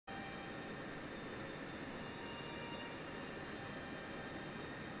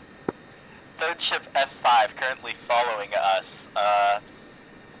third ship F5 currently following us.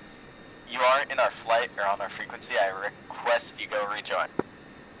 You aren't in our flight or on our frequency. I request you go rejoin.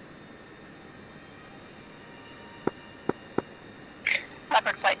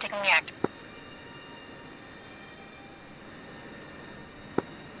 Leopard flight taking the act.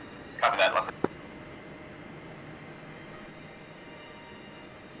 Copy that, Leopard.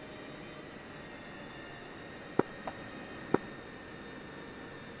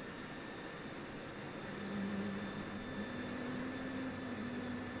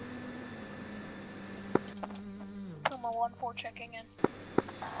 Puma 1-4 checking in.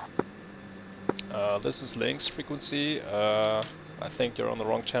 This is LYNX frequency. I think you're on the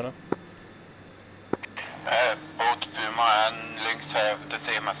wrong channel. Both Puma and LYNX have the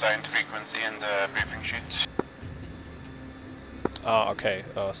same assigned frequency in the briefing sheet. Ah, okay.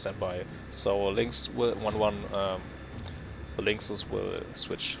 Stand by. So LYNX will 1-1. The LYNXs will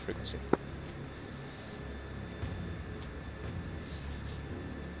switch frequency.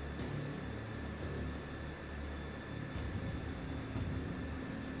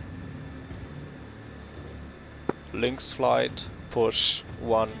 LYNX flight, push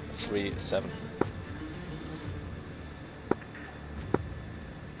 137.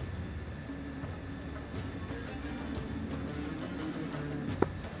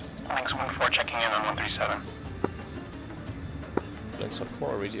 LYNX 1-4 checking in on 137. LYNX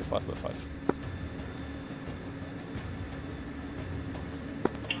 1-4, read you 5x5.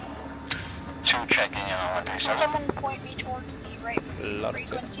 Two checking in on 137. Someone point me towards the right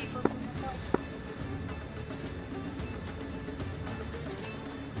frequency for Puma flight.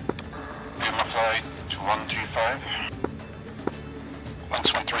 Puma flight 135. LYNX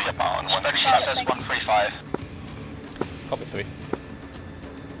 1-3 up on 137 says 135. Copy 3.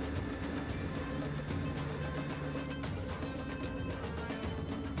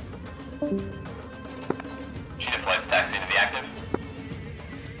 Cheetah flight taxi to be active.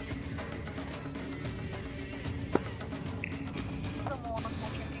 Puma 1-4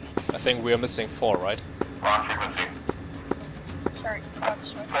 checking in. I think we are missing 4, right? Wrong frequency. Sorry,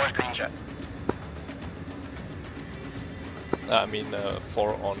 Spuds. 4 is green jet. I mean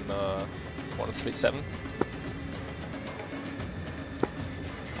 4 on 137.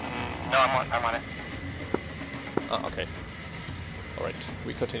 No, I'm on it. Ah, okay. Alright,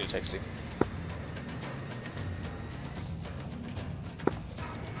 we continue taxi.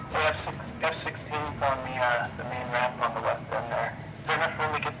 F-16 on the main ramp on the left end there. Is there enough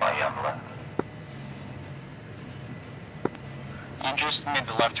room to get by you on the left? You just made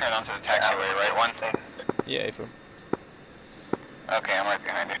the left turn onto the taxiway, right? One thing. Yeah, Ephraim. Okay, I'm right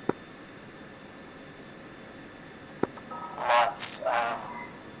behind you. Lots.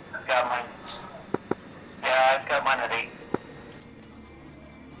 I've got mine. Yeah, I've got mine at 8.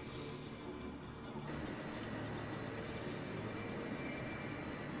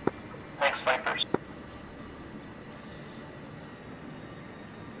 Thanks, Vipers.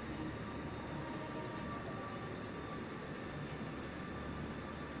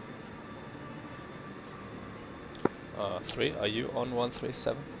 Three, are you on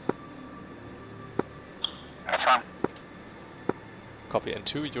 137? That's fine. Copy, and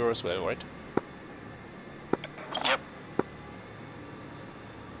 2, you're as well, right? Yep.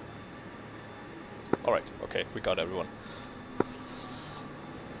 Alright, okay, we got everyone.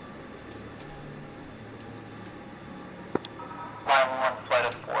 Line 1, flight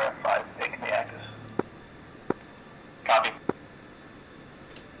of 4 F5, taking the active. Copy.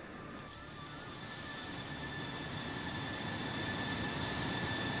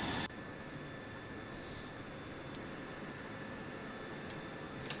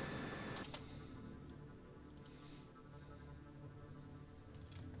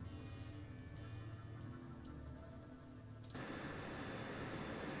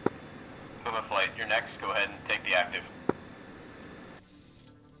 Puma flight, you're next. Go ahead and take the active.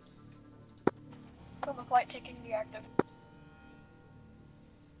 Puma flight taking the active.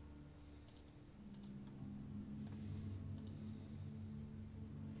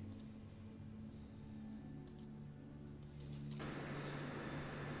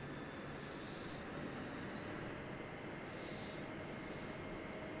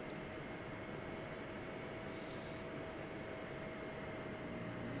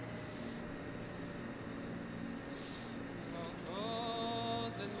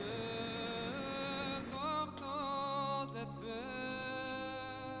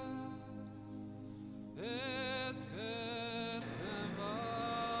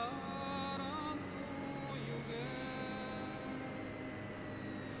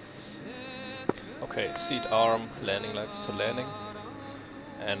 Okay, seat arm, landing lights to landing.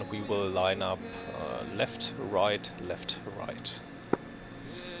 and we will line up left, right, left, right.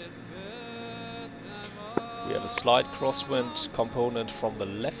 We have a slight crosswind component from the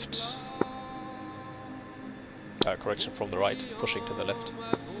left. Correction, from the right, pushing to the left.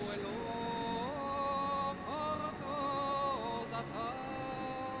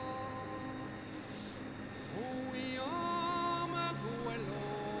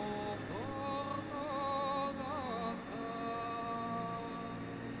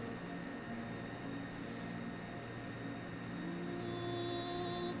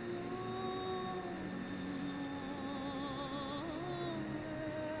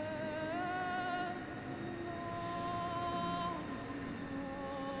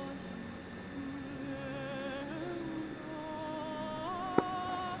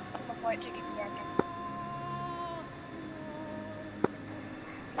 Flight taking the active.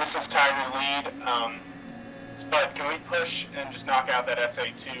 This is Tiger Lead. Spud, can we push and just knock out that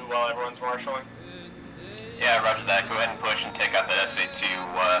SA-2 while everyone's marshalling? Yeah, roger that. Go ahead and push and take out that SA-2.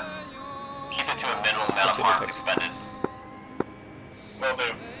 Keep it to a minimal amount of arms expended. Will do.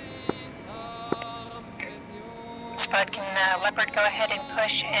 Spud, can Leopard go ahead and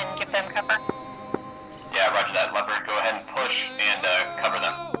push and give them cover? Yeah, roger that. Leopard, go ahead and push and cover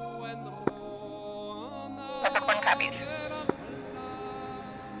them. Leopard 1 copies.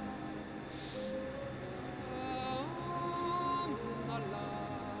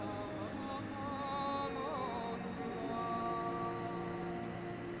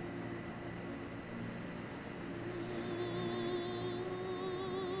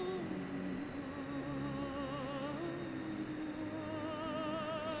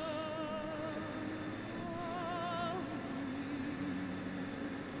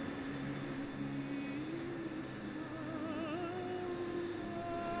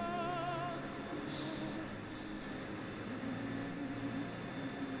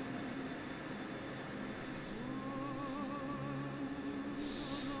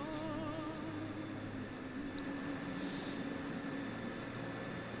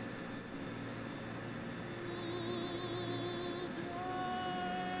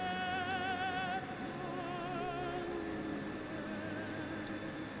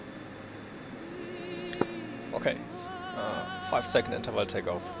 Okay, 5-second interval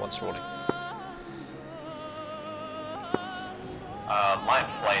takeoff, once rolling. Line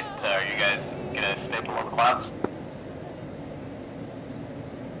flight, are you guys gonna stay below the clouds?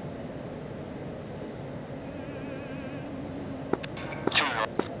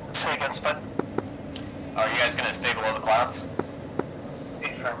 Say again, Spud. Are you guys gonna stay below the clouds?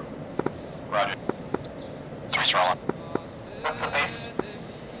 Affirm. Roger. 3 rolling. What's the base?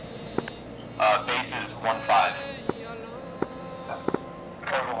 Base is 1-5.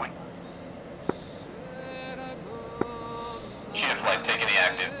 Cover one. Sheet of flight, take any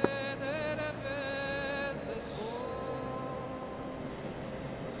active.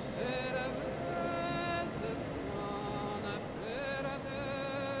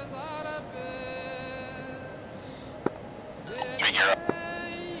 Gear up.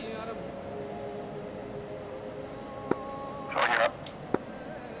 4 gear up.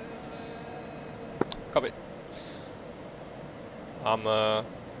 Copy. I'm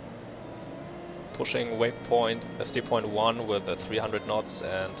pushing waypoint SD point 1 with 300 knots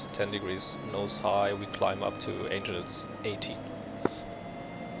and 10 degrees nose high. We climb up to Angels 18.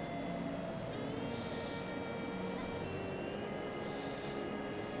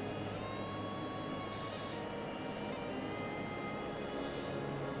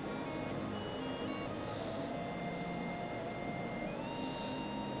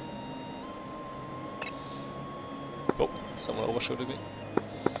 Oh, someone overshooted me.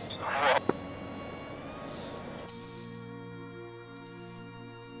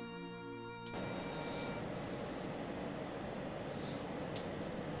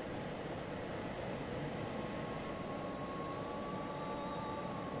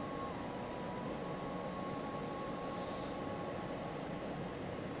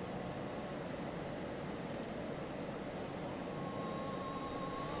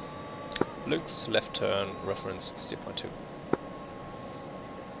 LYNX left turn, reference 60.2.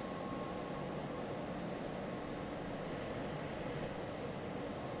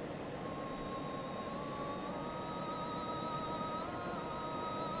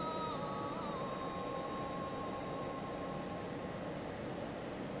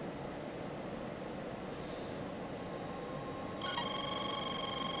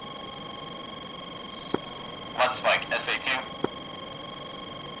 One spike, SA-2.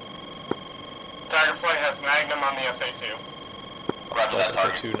 Tiger Flight has Magnum on the SA-2. Roger that,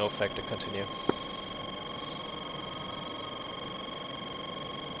 target. SA2, no factor, continue.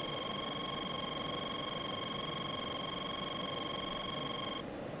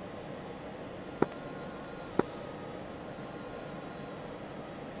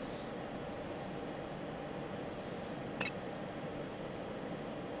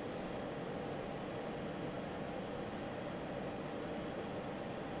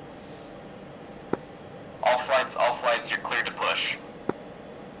 flights, you're cleared to push.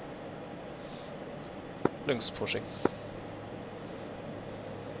 Lynx pushing.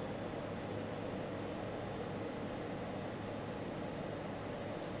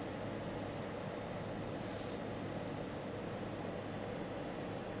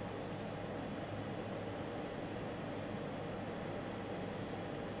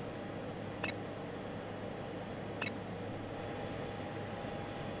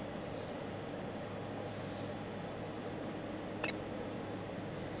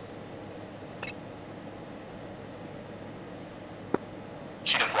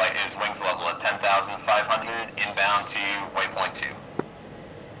 Wings level at 10,500, inbound to waypoint 2.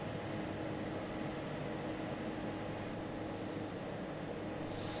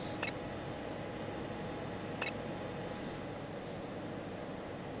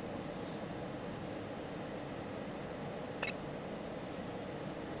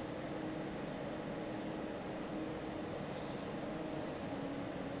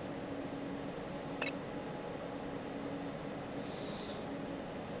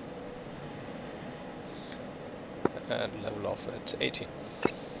 And level off at 18.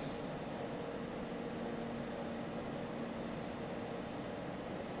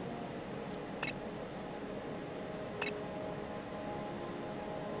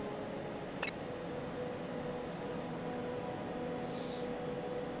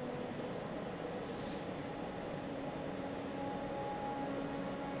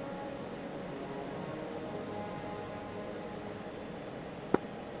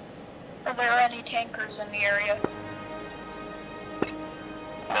 Are there any tankers in the area?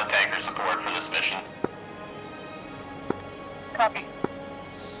 No tanker support for this mission. Copy.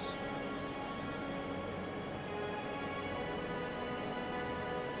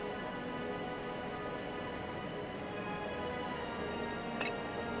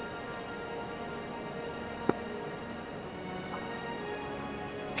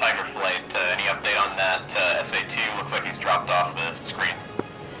 Tiger Flight, any update on that? SA-2 looks like he's dropped off the screen.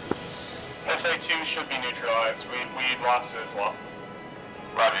 SA-2 should be neutralized. We lost it as well.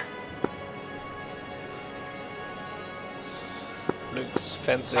 Roger. Lynx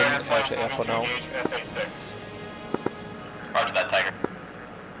fencing, air to air for now. Roger that, Tiger.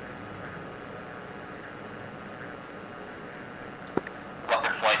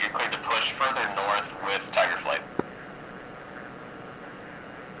 Leopard Flight, you're cleared to push further north with Tiger Flight.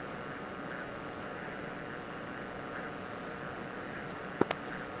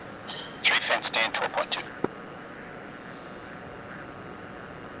 Street fence stand 12.2.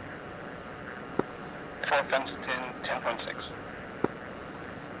 Four fence 10.6.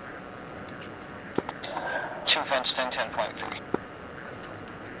 Two fence 10.3.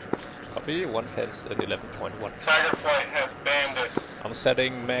 Copy, one fence at 11.1. Tiger Flight has bandits. I'm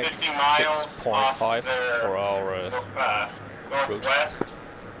setting Mach 50 miles 6.5 for our northwest,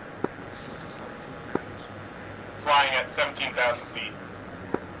 flying at 17,000 feet.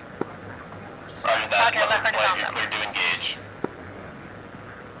 Roger that, Roger, Leopard Leopard Flight, found you're them. cleared to engage.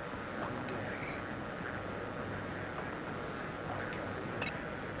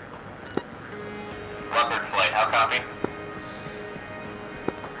 Leopard Flight, how copy?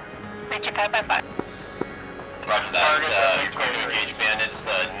 Reach you 5 by 5. Roger that, you're cleared to engage bandits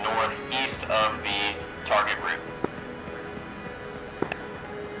northeast of the target route.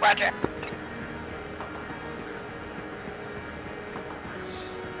 Roger.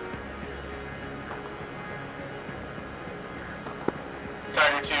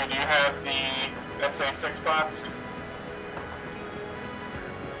 Tiger 2, do you have the SA-6 box?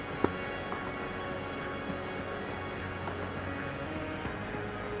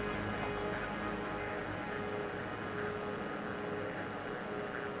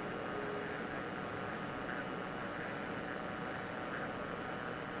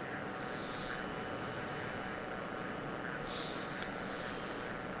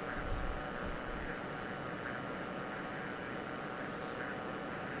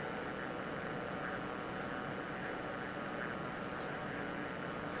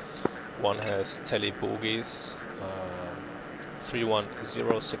 One has tele bogies,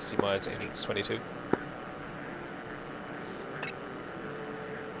 310, 60 miles, engines 22.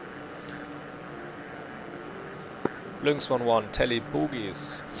 Lynx 11, tele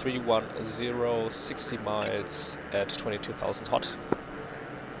bogies, 310, 60 miles at 22,000 hot.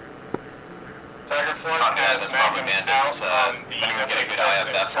 Tiger Flight Copy has that, that's probably Magnum bandits. out on the If anyone get a good SA-6 eye and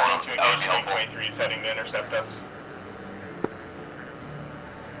at that is turning point, to that would be engage helpful. 8.3, setting to intercept us.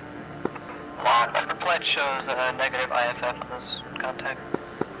 Leopard Flight shows negative IFF on this contact.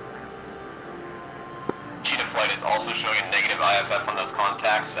 Cheetah Flight is also showing a negative IFF on those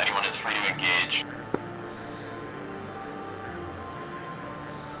contacts. Anyone is free to engage.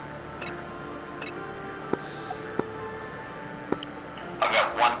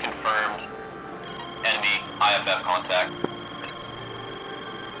 IFF contact.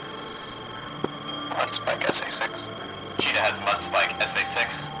 Mudspike SA6. Cheetah has Mudspike SA6.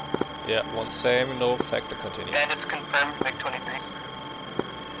 Yeah, one same, no factor, continue. Bandits confirmed, MiG-23.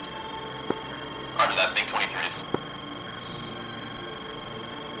 Roger that, MiG-23s.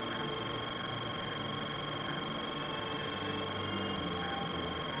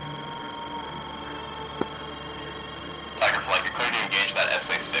 Tiger Flight, you're clear to engage that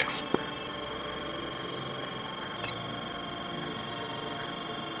SA6.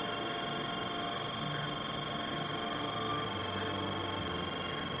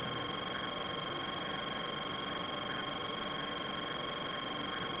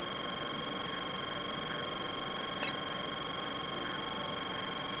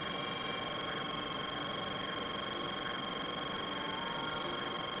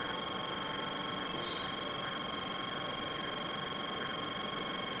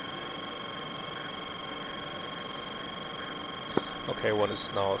 Okay, one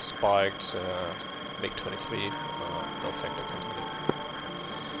is now spiked, MiG-23, no factor, continue.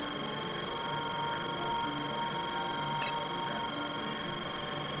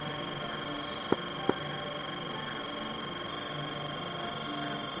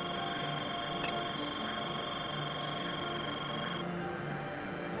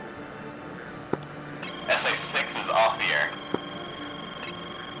 SA6 is off the air.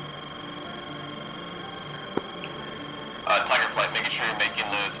 Tiger Flight, making sure you're making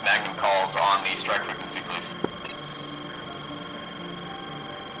those Magnum calls on the strike frequency, please.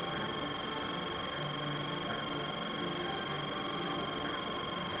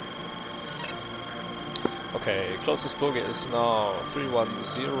 Okay, closest bogey is now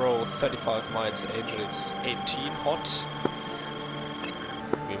 310, 35 miles, Angels 18 hot.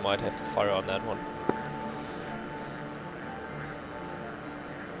 We might have to fire on that one.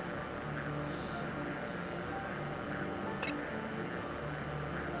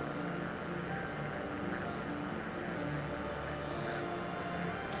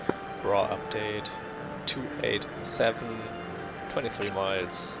 Bra update 287, 23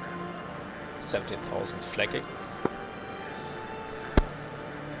 miles, 17,000 flagging.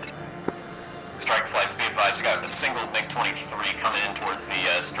 Strike flights, be advised, you got a single MiG-23 coming in towards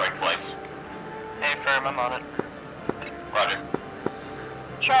the strike flights. Hey, firm, I'm on it. Roger.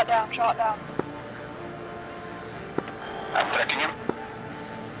 Shot down, shot down. I'm checking you.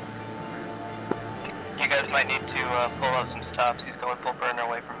 You guys might need to pull out some stops. He's going full burner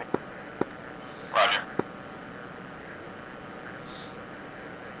away from me. Roger.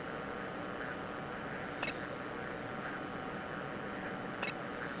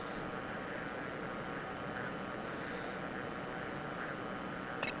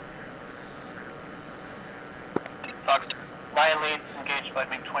 Fox, Lion leads engaged by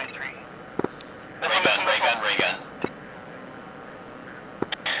MiG-23. Ray gun, ray gun, ray gun.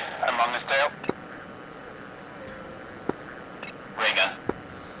 I'm on this tail. Ray gun.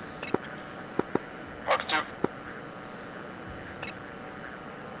 Fox 2.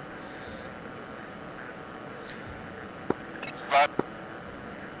 Splash.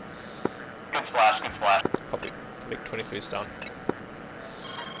 Good splash, good splash. Copy. MiG-23 is down.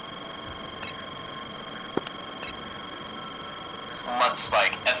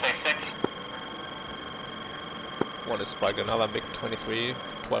 Mudspike, SA6. One is spiked, another MiG-23,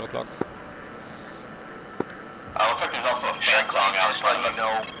 12 o'clock. Looks like there's also a fan song out. Just letting you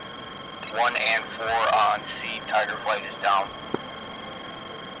know, 1 and 4 on C, Tiger Flight is down.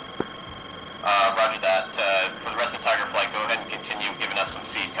 Roger that. For the rest of Tiger Flight, go ahead and continue giving us some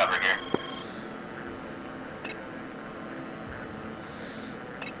seed cover here.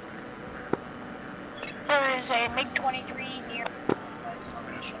 There is a MiG-23 near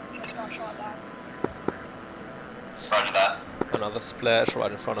location, just got shot down. Roger that. Another splash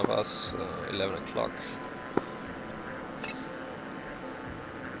right in front of us, 11 o'clock.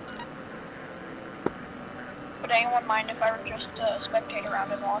 Would anyone mind if I were just spectate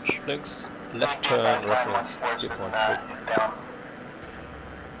around and watch? LYNX, left turn, reference, steer point 3.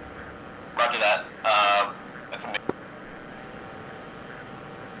 Roger that. That's a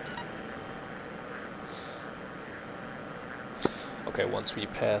Okay, once we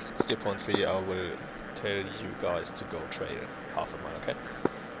pass steer point 3, I will tell you guys to go trail half a mile, okay?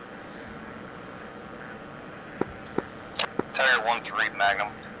 Tiger 1-3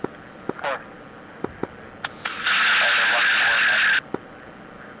 Magnum. Report.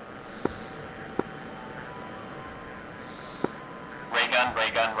 ray gun,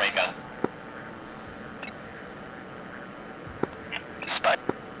 ray gun, ray gun. Spike.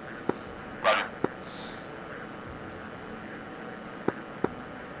 Roger.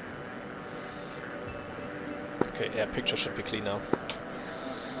 Okay, yeah, picture should be clean now.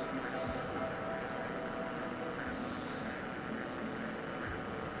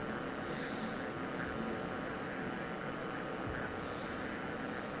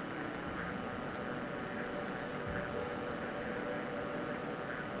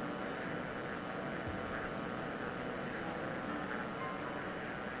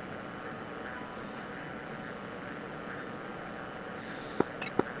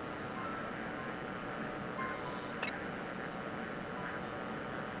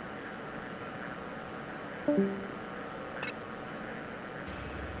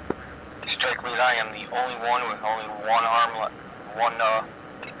 Strike lead, I am the only one with only one arm left.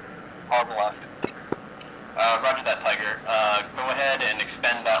 Roger that, Tiger. Go ahead and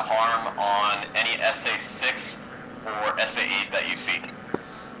expend that harm on any SA-6 or SA-8 that you see.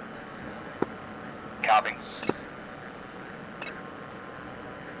 Copy.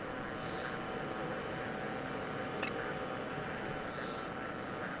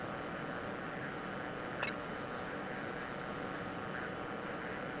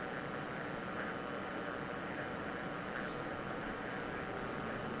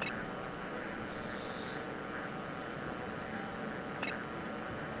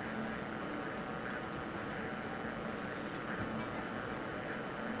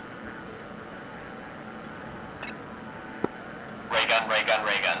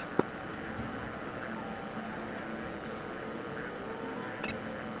 Ray gun.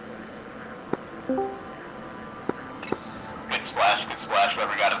 Good splash,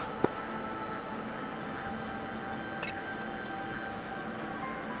 whoever got him.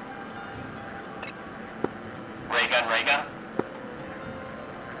 Ray gun.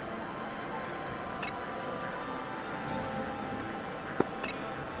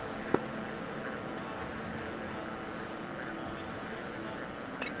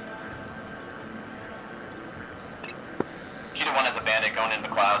 Either one has a bandit going into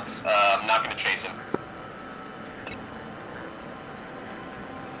the clouds. I'm not going to chase him.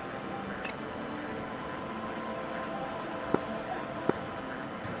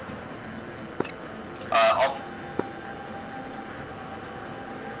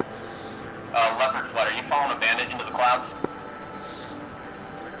 Leopard Flood, are you following a bandit into the clouds?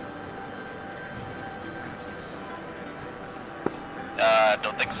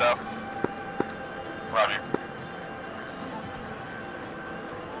 Don't think so. Roger.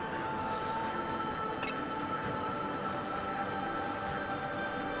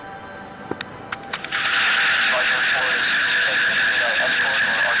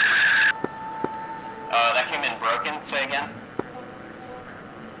 That came in broken, say again?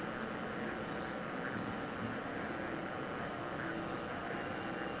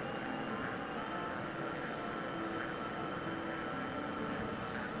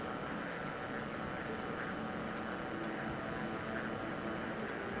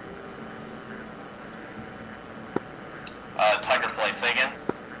 Tiger flight, say again?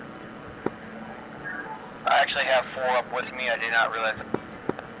 I actually have 4 up with me. I did not realize it.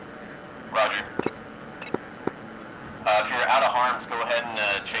 Roger. If you're out of harms, go ahead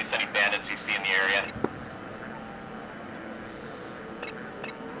and chase any bandits you see in the area.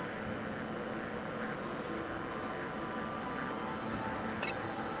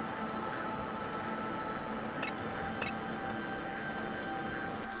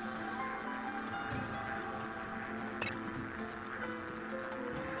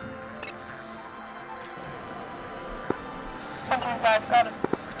 Got it.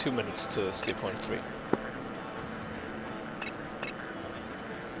 2 minutes to steer point 3.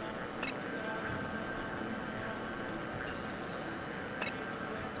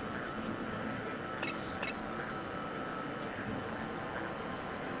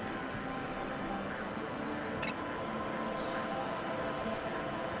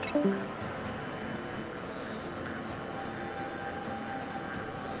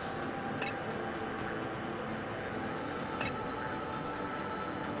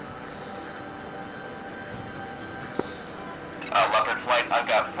 Leopard flight, I've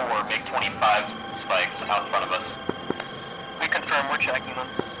got 4 MiG-25 spikes out in front of us. We confirm, we're checking them.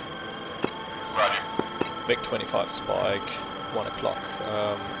 Roger. MiG-25 spike, 1 o'clock.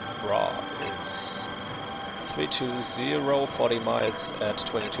 Bra is 320, 40 miles at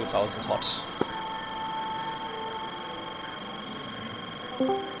 22,000 hot.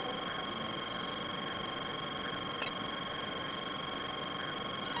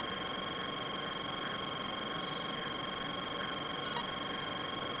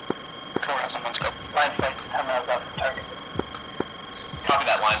 Line flight, 10 miles out from target. Copy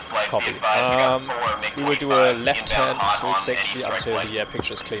that line flight. Copy. Be advised, we got 4 We will do a MiG-25 left hand inbound hot on 360 any until strike the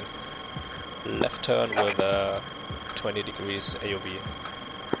picture is clean. left turn with 20 degrees AOB.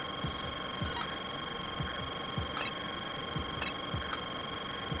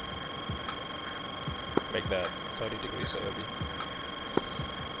 Make that 30 degrees AOB.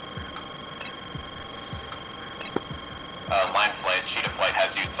 Line flight, sheet of flight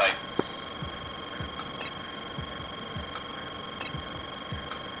has you in sight.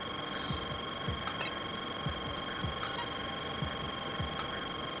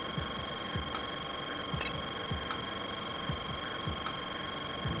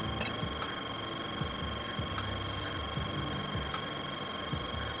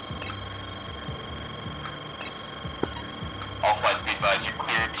 All flights be advised, you're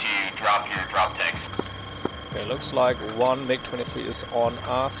clear to drop your drop tanks. Okay, looks like one MiG-23 is on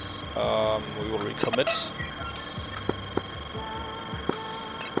us. We will recommit.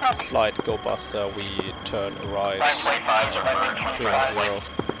 Flight, go Buster, we turn right. 525s are 310.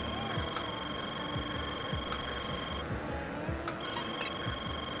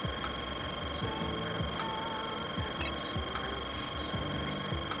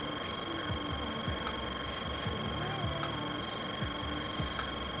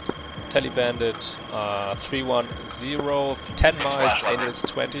 Telebandit 310, 10 miles, Angels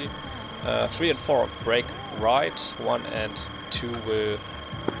 20. 3 and 4 break right, 1 and 2 will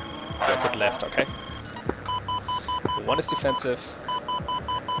break it left, okay? 1 is defensive.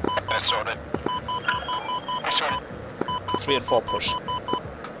 That's sorted. 3 and 4 push.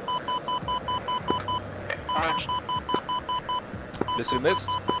 Missile missed.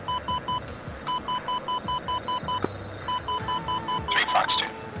 3 Fox 2.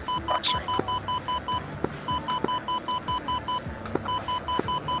 Fox 3.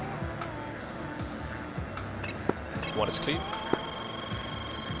 One is clean.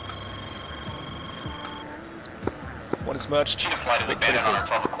 One is merged. Sheet of flight is Big abandoned on 23. our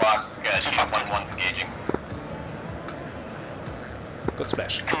 12 o'clock. Sheet of 1-1's engaging. Good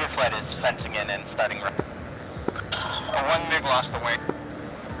splash. Cougar flight is fencing in and starting right. 1 MiG lost the wing.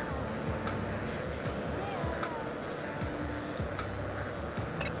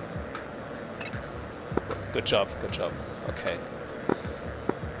 Good job, good job. Okay.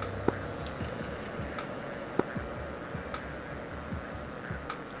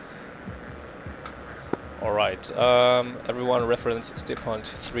 Alright, everyone reference steer point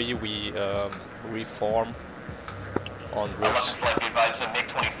 3, we reform on route. 11 flight be advised, a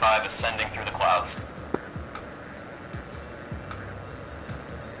MiG-25 ascending through the clouds.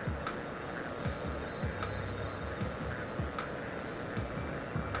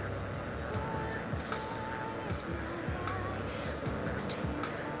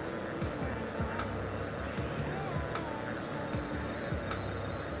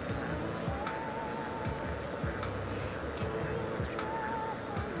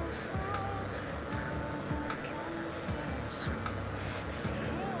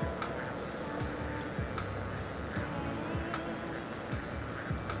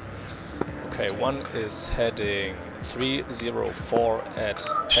 Okay, one is heading 304 at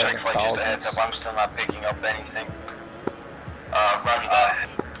 10,000. I'm still not picking up anything. Roger that.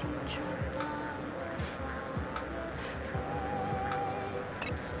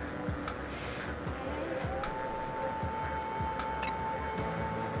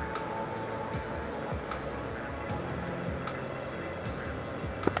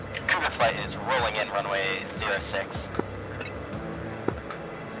 Cougar flight is rolling in runway 06.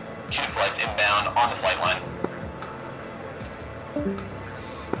 Sheet of flight's inbound on the flight line.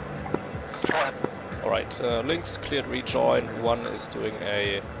 Alright, LYNX cleared rejoin. One is doing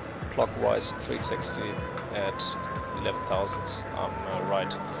a clockwise 360 at 11,000. I'm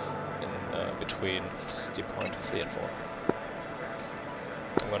right in between steer point 3 and 4.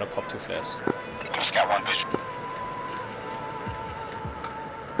 I'm gonna pop 2 flares. Just got 1 vision.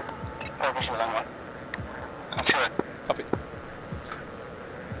 4 vision with 1. I'm sure. Copy.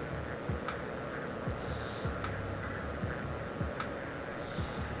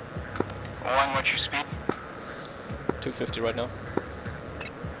 What's your speed? 250 right now.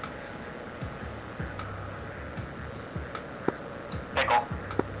 Pickle.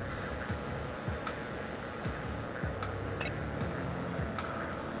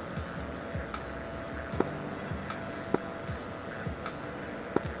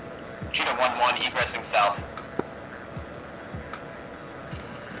 Sheet of 1-1 egressing south.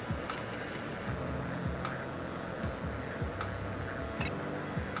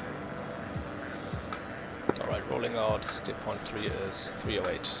 Alright, rolling out. Steer point 3 is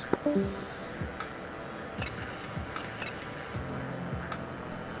 308.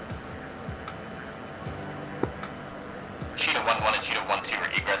 Sheet of 1-1 and sheet of 1-2 are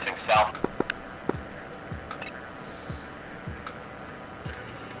egressing south.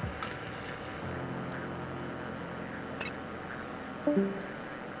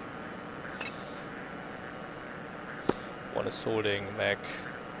 One is holding Mach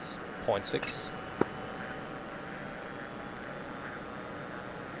 0.6.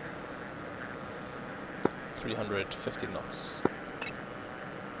 .350 knots.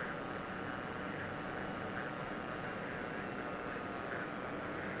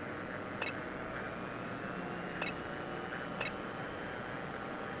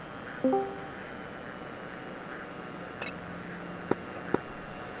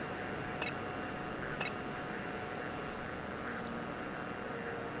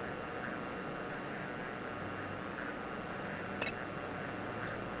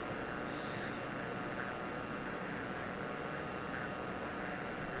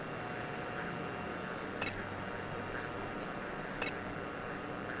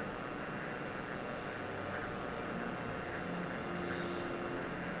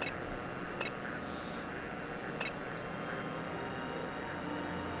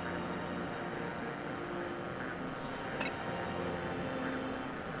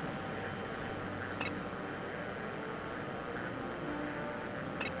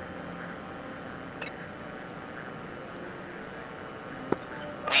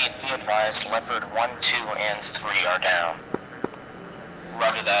 Advised, Leopard 1, 2, and 3 are down.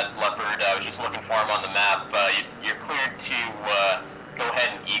 Roger that, Leopard. I was just looking for him on the map. You're cleared to go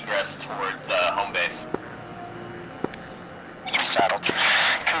ahead and egress towards home base. Saddled.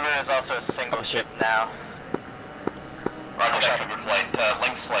 Cougar is also a single ship now. Roger that, Cougar flight.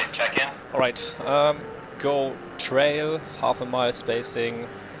 LYNX flight, check in. Alright, go trail, half a mile spacing.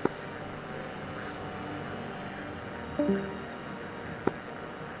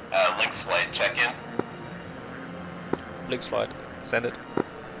 LYNX flight, check in. LYNX flight, send it.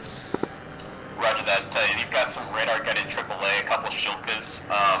 Roger that. You've got some radar-guided AAA, a couple Shilkas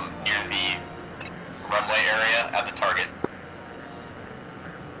near the runway area at the target.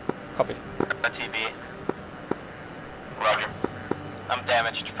 Copy. TB. Roger. I'm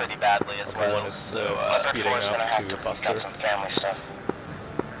damaged pretty badly as well. Okay, one is speeding up to Buster. Some family stuff.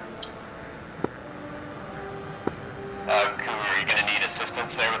 Cougar, are you going to need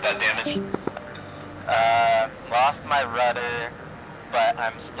assistance there with that damage? Lost my rudder, but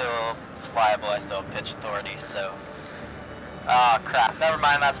I'm still flyable. I still have pitch authority, so... Oh, crap. Never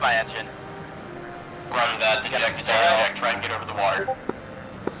mind, that's my engine. Roger that. Eject, try and get over the water.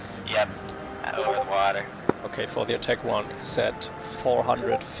 Yep, over the water. Okay, for the attack one, set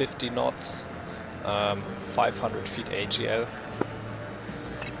 450 knots, 500 feet AGL.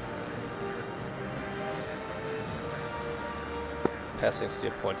 Passing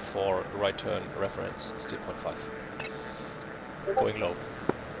steer point 4, right turn reference steer point 5. Going low.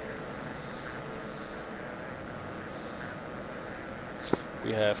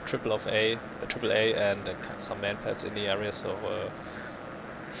 We have AAA and some man pads in the area, so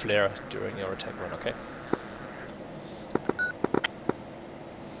flare during your attack run, okay?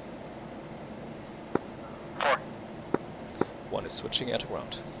 One is switching at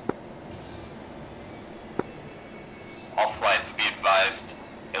ground. All flights, be advised.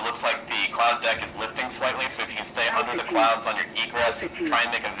 It looks like the cloud deck is lifting slightly, so if you can stay under the clouds on your egress, try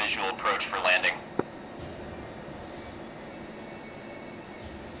and make a visual approach for landing.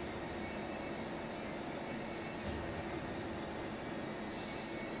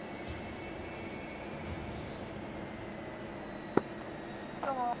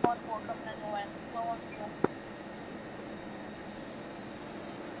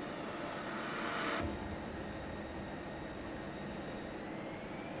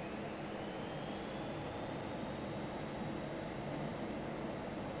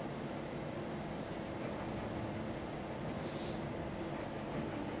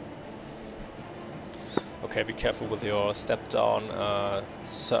 Okay, be careful with your step down.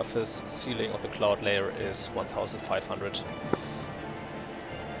 Surface ceiling of the cloud layer is 1500.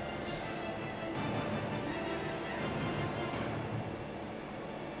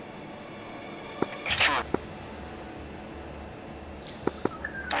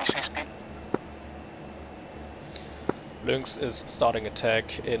 LYNX is starting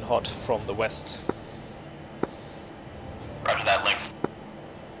attack in hot from the west. Roger that, LYNX.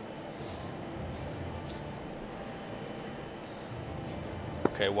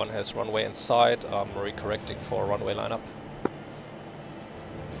 Okay, one has runway inside. I'm recorrecting for runway lineup.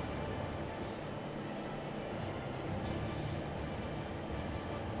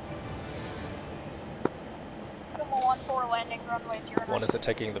 One is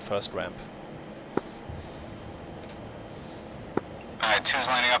attacking the first ramp. Alright, 2's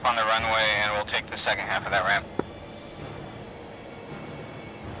lining up on the runway and we'll take the second half of that ramp.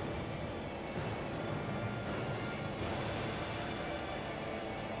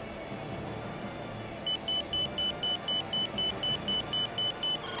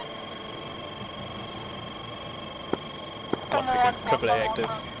 1 picking, AAA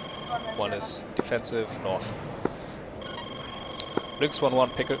active. 1 is defensive, north. Lynx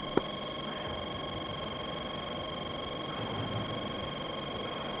 1-1 pickle.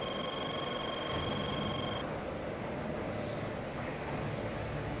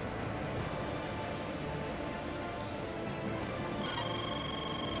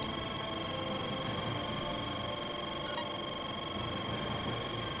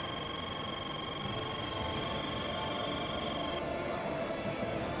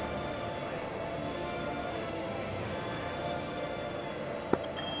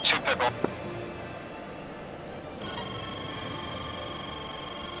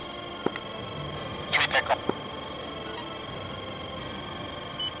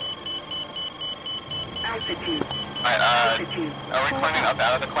 Are we climbing up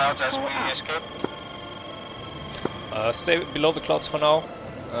out of the clouds as we escape? Stay below the clouds for now.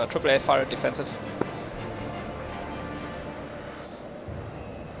 AAA fire defensive.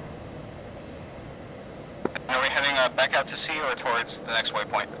 Are we heading back out to sea or towards the next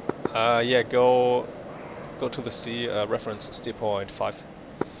waypoint? Yeah, go to the sea. Reference steer point 5.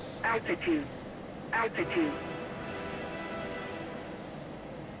 Altitude. Altitude.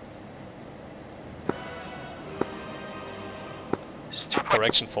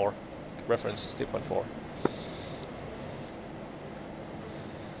 Correction 4. Reference steer point 4.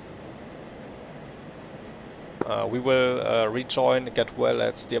 We will rejoin, get well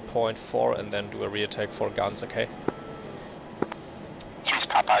at steer point 4 and then do a re-attack for guns, okay? She's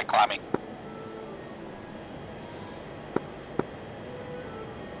Popeye climbing.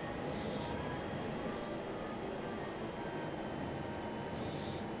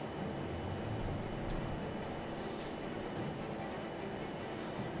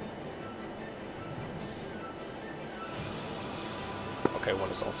 Okay,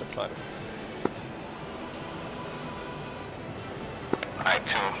 1 is also climbing. Alright,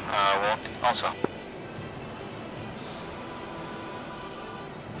 2, well, also.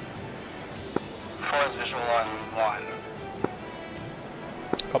 Four is visual on 1.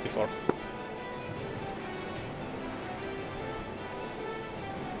 Copy 4.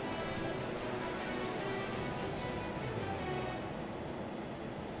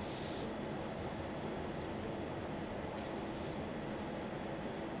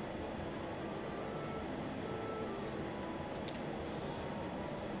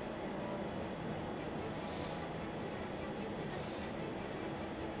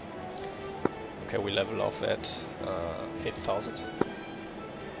 Okay, we level off at 8,000.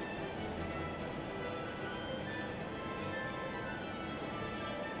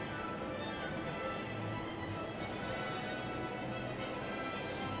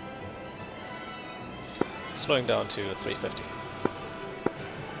 Slowing down to 350.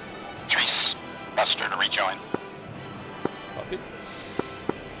 Trees, Buster to rejoin. Copy.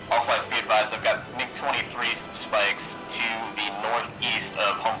 All flights be advised, I've got MiG-23 spikes to the northeast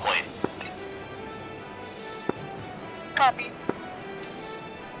of home plate. Copy.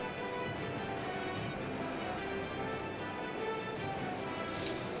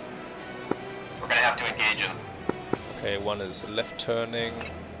 We're gonna have to engage him. Okay, 1 is left turning,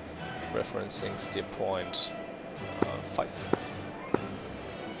 referencing steer point 5.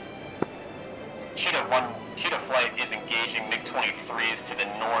 Sheet of flight is engaging MiG-23s to the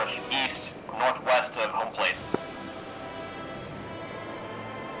northwest of home plate.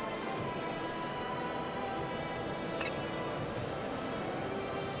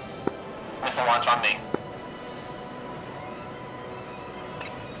 Missile launch on me.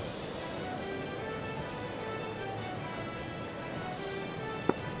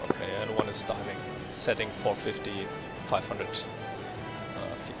 Okay, and 1 is diving, setting 450, 500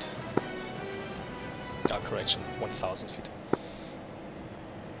 feet. Correction, 1,000 feet.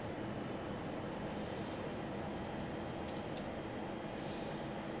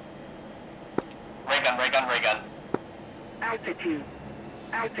 Ray gun, ray gun, ray gun. Altitude.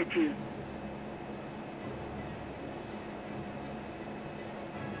 Altitude.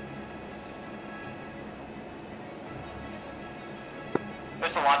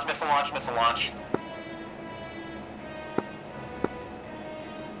 Missile launch, missile launch, missile launch.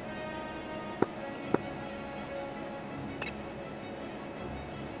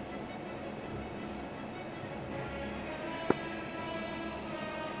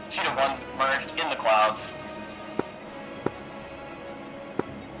 Sheet of 1 merged in the clouds.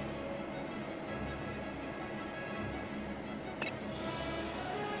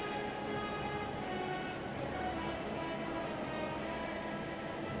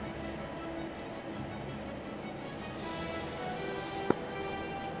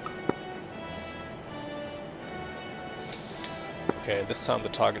 Okay, this time the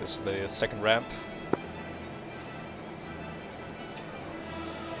target is the second ramp.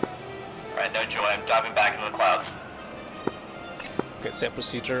 Alright, no joy, I'm diving back into the clouds. Okay, same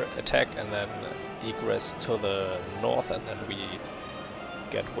procedure, attack and then egress to the north, and then we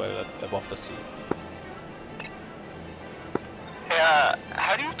get well above the sea. Yeah,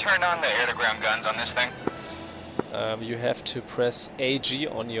 how do you turn on the air-to-ground guns on this thing? You have to press AG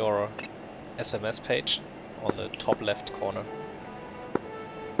on your SMS page on the top left corner.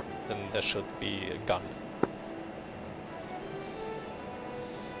 Then there should be a gun.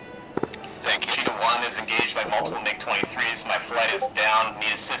 Thank you. Cheetah 1 is engaged by multiple MiG-23s. My flight is down.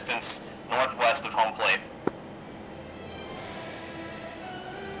 Need assistance northwest of home plate.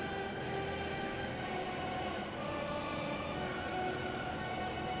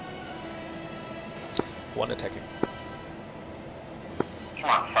 One attacking. Come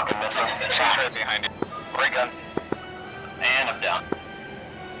on, fucking missile. She's right behind you. Ray gun. And I'm down.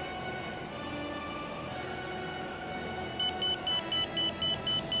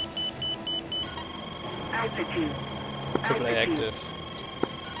 Altitude. AAA active.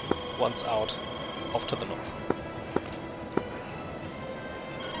 One's out. Off to the north.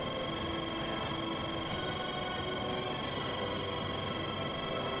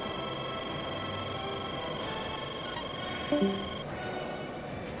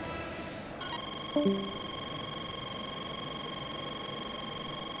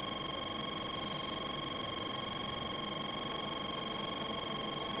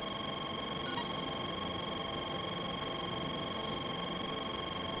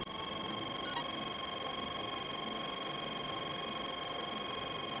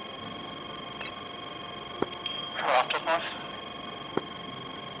 Off to the north.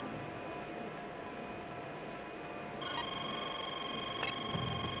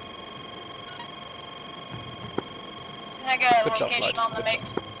 Can I get a Good job, location Flight. on the Good MiG?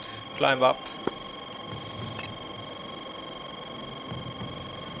 job. Climb up.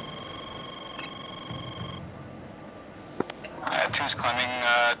 Two's climbing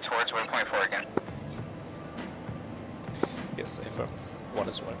towards waypoint 4 again. Yes, affirm. One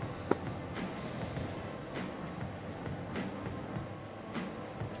as well.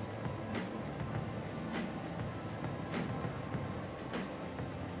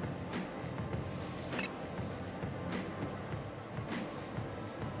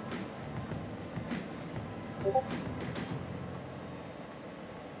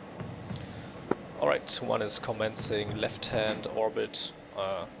 Alright, one is commencing left-hand orbit,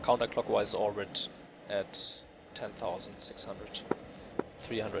 counterclockwise orbit at 10,600,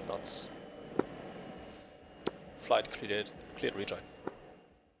 300 knots. Flight cleared rejoin.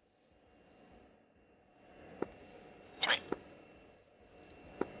 3.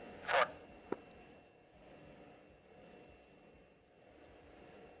 4.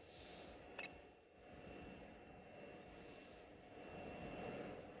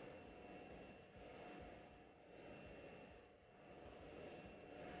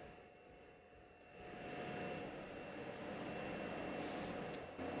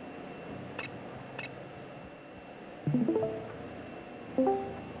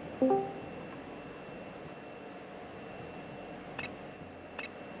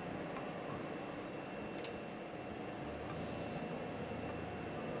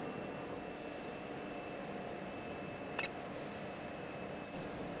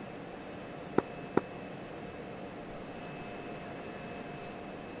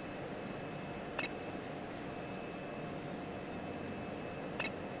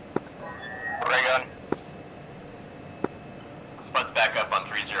 Ray gun. Spuds back up on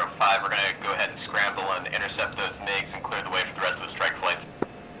 305. We're going to go ahead and scramble and intercept those MiGs and clear the way for the rest of the strike flights.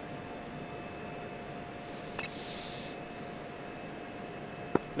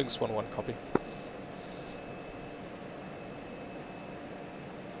 LYNX 1-1, copy.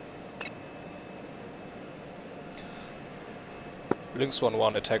 LYNX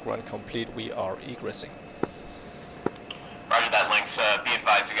 1-1, attack run complete, we are egressing. Roger that, Lynx. Be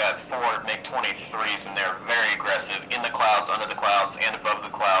advised, you got 4 MiG-23s, and they're very aggressive in the clouds, under the clouds, and above the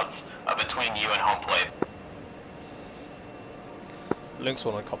clouds, between you and home plate. LYNX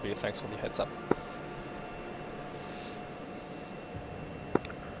 1-1, copy, thanks for the heads up.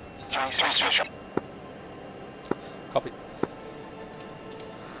 3. Copy.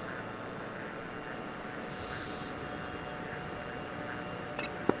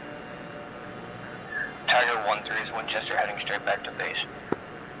 Tiger 1-3 is Winchester heading straight back to base.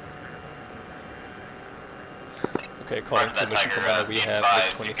 Okay, according to Mission Commander, we have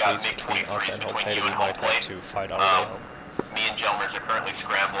MiG-23s between us and home plate, we might have to fight our way home. Me and Jelmers are currently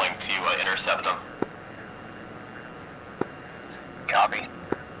scrambling to intercept them. Copy.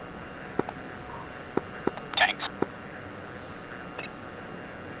 Thanks.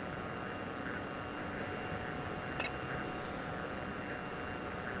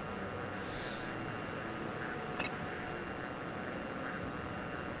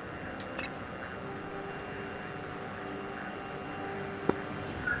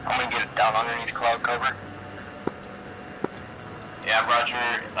 I'm gonna get it down underneath cloud cover. Yeah,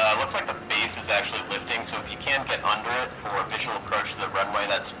 Roger. Looks like the base is actually lifting, so if you can get under it for a visual approach to the runway,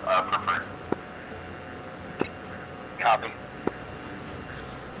 that's preferred. Copy.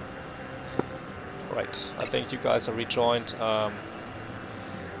 Right, I think you guys are rejoined.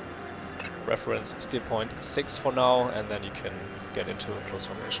 Reference steer point 6 for now, and then you can get into a close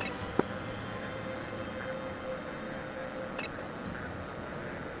formation.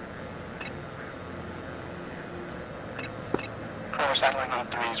 Satellite on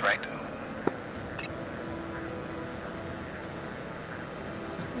 3 is right.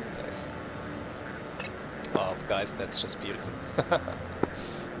 Nice. Oh, guys, that's just beautiful.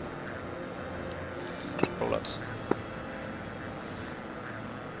 Roll out.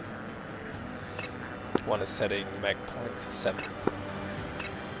 One is setting Mach 0.7.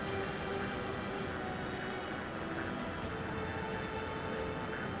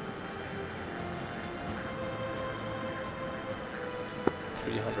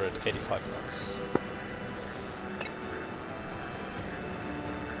 $385 knots.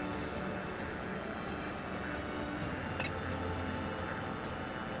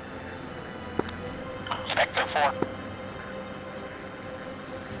 Sector 4.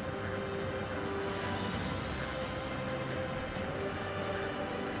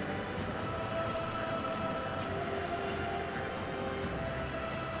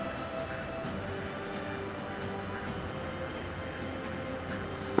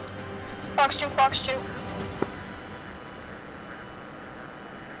 Fox 2, Fox 2.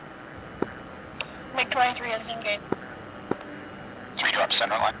 MiG-23 has engaged. 3 drop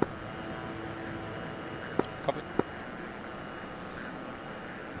center line. Copy.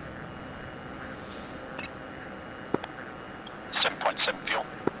 Fuel.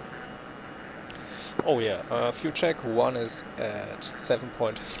 Oh yeah, fuel check. One is at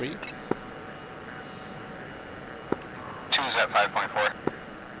 7.3. 2 is at 5.4.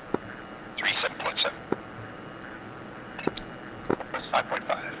 3 7.7. That's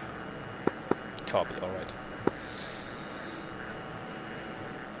 5.5. Copy, alright.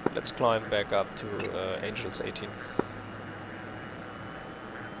 Let's climb back up to Angels 18.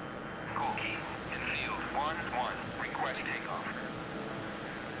 Cookie, in view 1-1, request takeoff.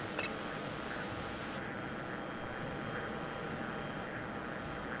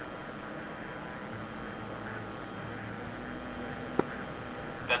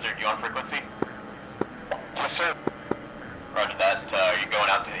 Desert, you on frequency? Yes, sir. Roger that. Are you going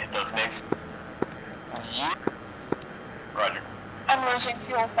out to hit those MiGs? Yeah. Roger. I'm losing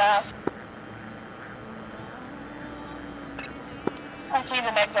fuel fast. I see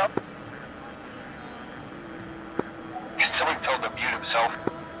the MiG though. Someone told him to mute himself.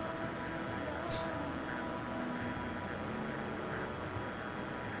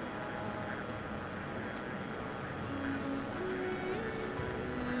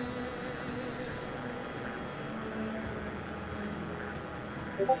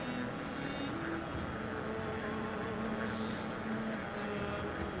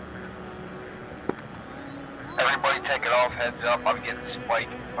 Everybody take it off, heads up. I'm getting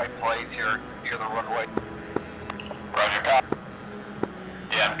spiked by planes here near the runway. Roger.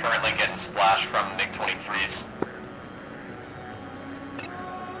 Yeah, I'm currently getting splashed from MiG-23s.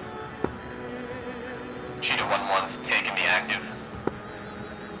 Cheetah 1-1's taking the active.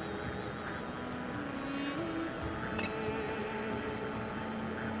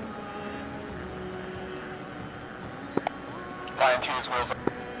 Lion 2 is wheels up.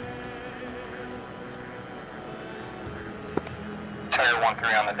 Tiger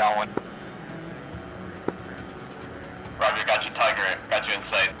 1-3 on the downwind. Roger, got you, Tiger. Got you in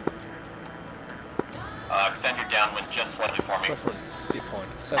sight. Extend your downwind just slightly for me. Reference steer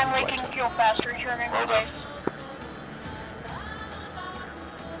point 7 I'm right leaking turn. fuel fast, returning to base.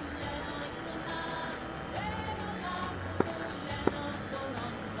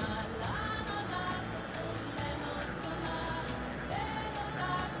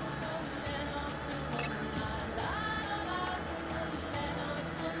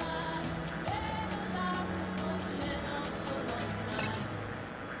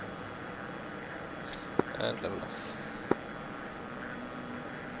 And level off.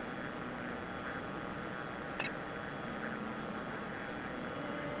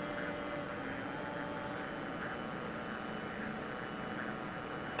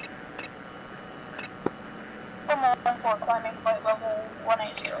 for climbing flight level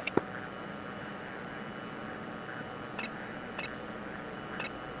 180.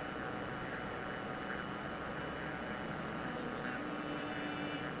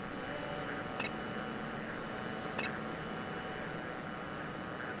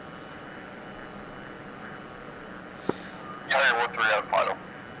 Carrier 13 out final.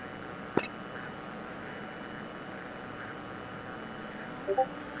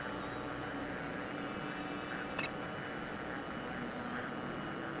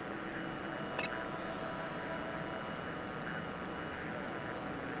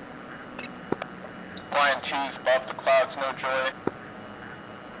 Line 2's above the clouds, no joy.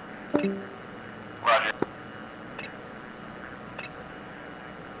 Roger.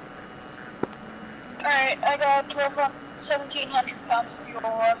 Alright, I got 1,700 pounds of fuel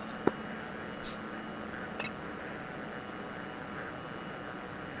left.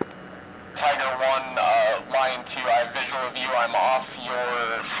 Tiger 1, line 2, I have visual of you. I'm off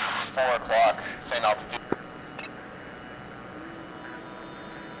your 4 o'clock, same altitude.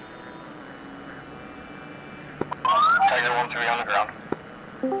 Tiger 1-3 on the ground.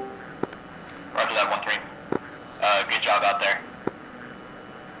 Roger that, 1-3. Good job out there.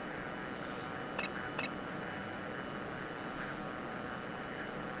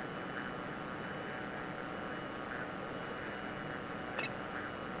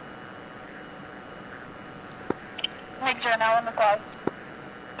 Legs are now in the clouds.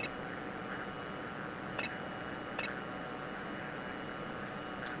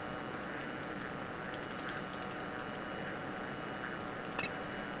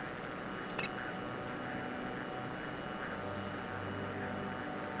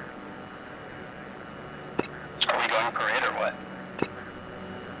 Are we going parade or what?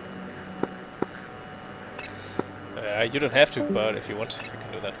 You don't have to, but if you want, you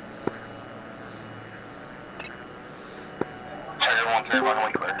can do that. Tiger 1-3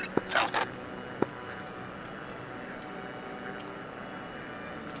 runway clear. Sounds good.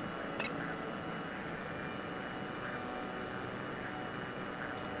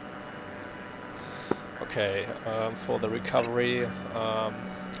 Okay, for the recovery,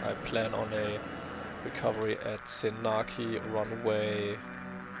 I plan on a recovery at Senaki runway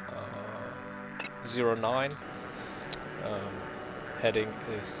 09. Heading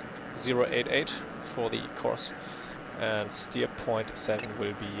is 088 for the course, and steer point 7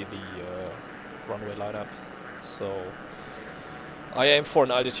 will be the runway lineup. So I aim for an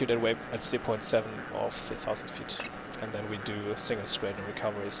altitude and weight at steer point 7 of 1,000 feet, and then we do single straight and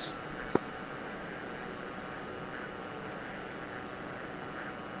recoveries.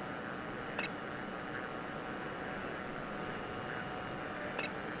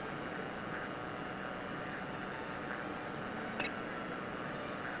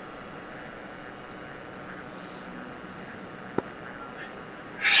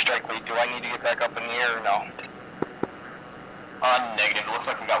 Strike lead, do I need to get back up in the air or no? Negative. It looks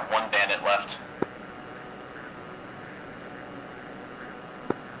like we got one bandit left.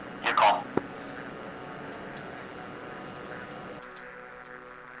 Your call.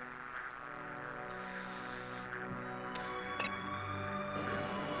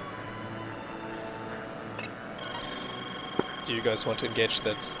 Do you guys want to engage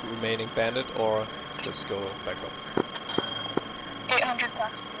that remaining bandit or just go back up? 800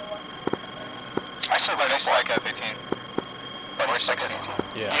 pounds of fuel left. I still like F-18. But we're second.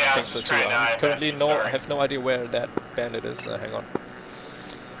 Yeah, Yeah, I think so too. trying to I currently sorry. I have no idea where that bandit is. Hang on.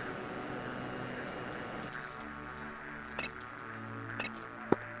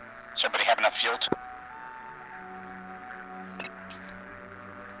 Does everybody have enough fuel?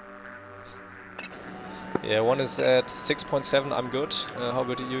 Yeah, one is at 6.7. I'm good. How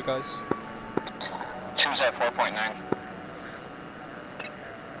good are you guys? 2's at 4.9.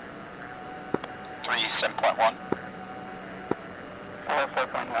 3, 7.1. 4,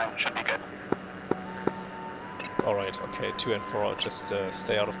 4.9. Should be good. Alright, okay. 2 and 4. Just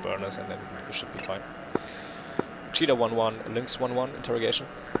stay out of burners and then you should be fine. Cheetah 1-1. LYNX 1-1. Interrogation.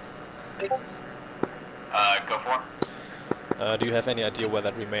 Go for it. Do you have any idea where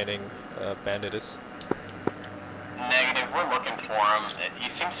that remaining bandit is? Negative. We're looking for him. He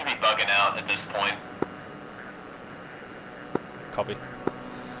seems to be bugging out at this point. Copy.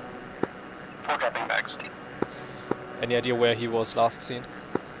 4 dropping bags. Any idea where he was last seen?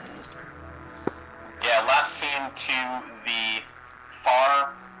 Yeah, last seen to the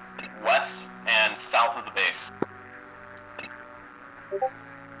far west and south of the base.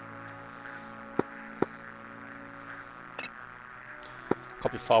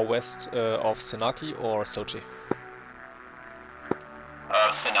 Copy. Far west of Senaki or Sochi?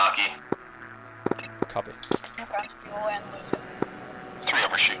 Senaki. Copy. Okay.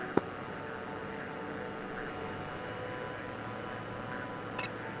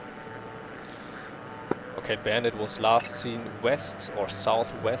 Okay, Bandit was last seen west or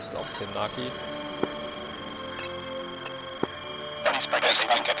southwest of Senaki. Spike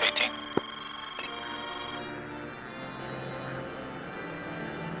F-18.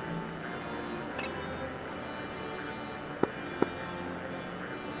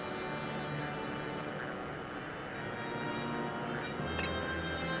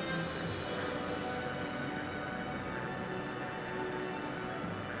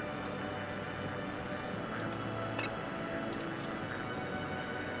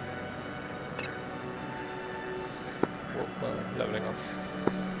 Leveling off.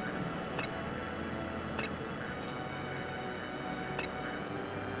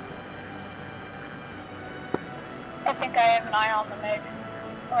 I think I have an eye on the MiG.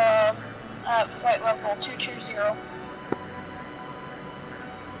 Flight level 220.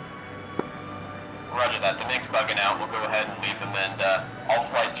 Roger that. The MiG's bugging out. We'll go ahead and leave them, and all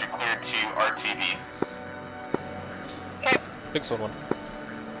flights are cleared to RTV. Okay. MiG's on one.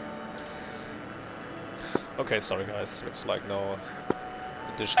 Okay, sorry guys, looks like no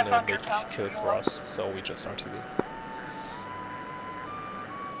additional big kill for us, so we just RTV.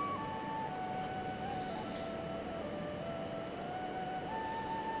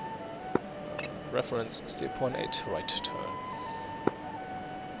 Reference steer point 8, right turn.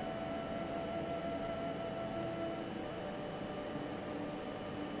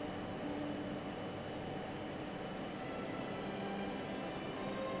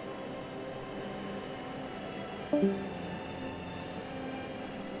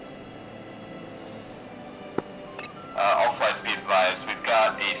 All flights be advised, we've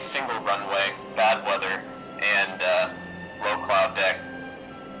got a single runway, bad weather, and low cloud deck.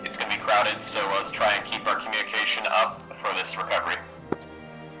 It's going to be crowded, so let's try and keep our communication up for this recovery.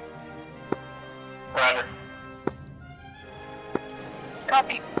 Roger.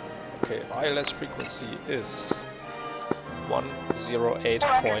 Copy. Okay, ILS frequency is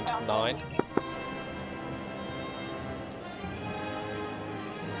 108.9.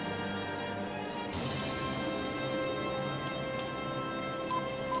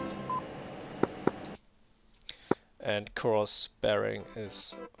 And course bearing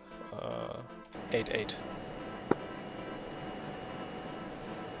is 88.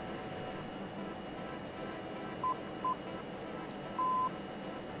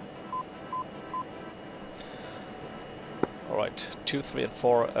 Alright, 2, 3 and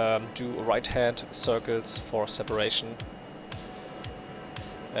 4 do right hand circles for separation,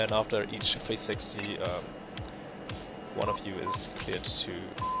 and after each 360 one of you is cleared to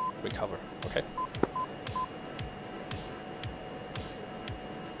recover. Okay.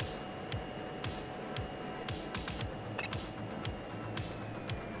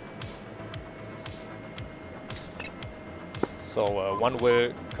 So one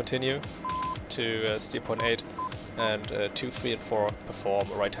will continue to steer point 8, and 2, 3 and 4 perform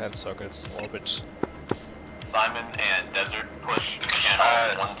right hand circles orbit. Simon and Desert push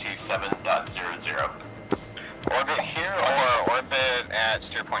channel 127.00. Orbit here or orbit at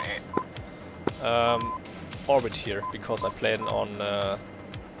steer point 8? Orbit here, because I plan on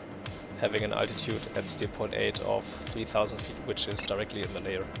having an altitude at steer point 8 of 3,000 feet, which is directly in the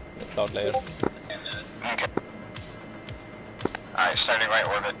layer, in the cloud layer. Okay. Alright, starting right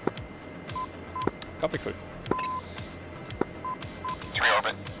orbit. Copy, cool. 3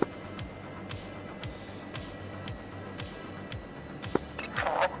 orbit.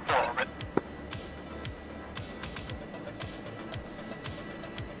 4 orbit.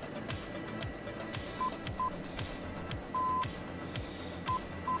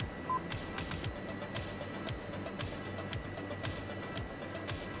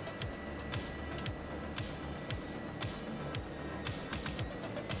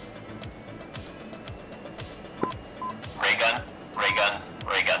 Ray gun, ray gun,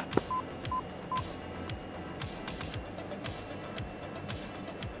 ray gun.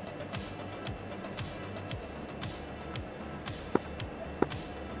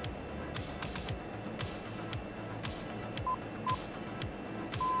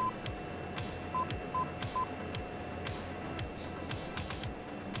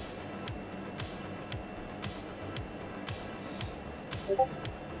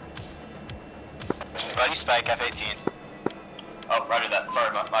 Buddy Spike F-18. Oh, roger that.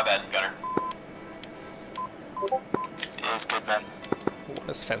 Sorry, my bad, Gunner. It is good, man. One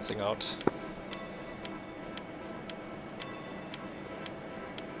is fencing out.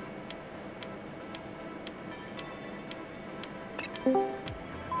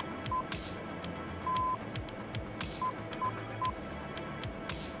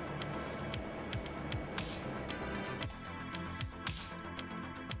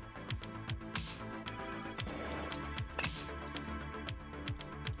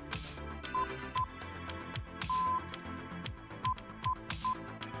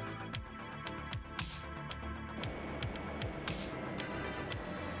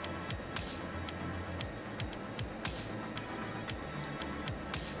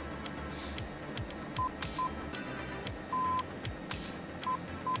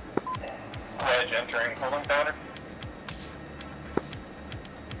 Wedge entering holding pattern.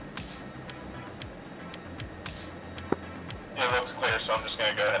 It looks clear, so I'm just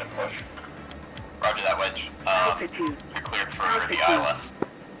going to go ahead and push. Roger that, Wedge. Altitude. You're cleared for Altitude. the ILS.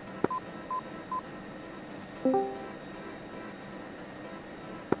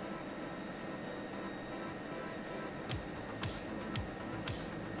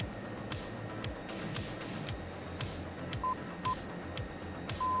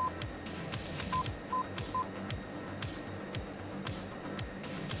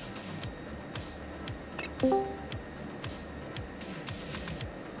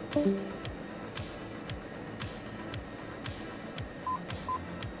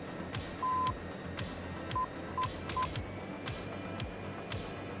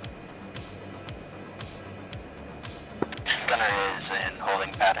 Gunner is in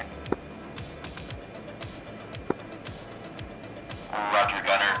holding pattern. Roger,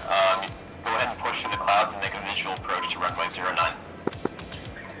 Gunner. Go ahead and push through the clouds and make a visual approach to runway 09.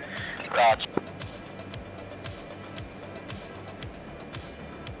 Roger.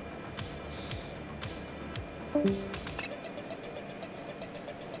 Free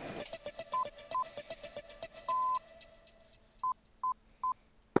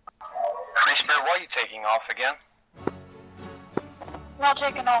Spirit, why are you taking off again? Not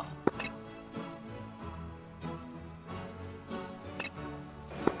taking off.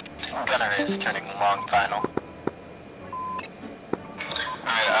 Gunner is turning long final.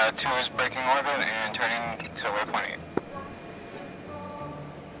 Alright, 2 is breaking orbit and turning to waypoint 8.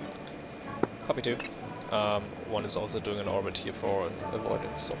 Copy 2. 1 is also doing an orbit here for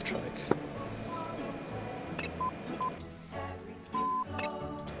avoidance of traffic.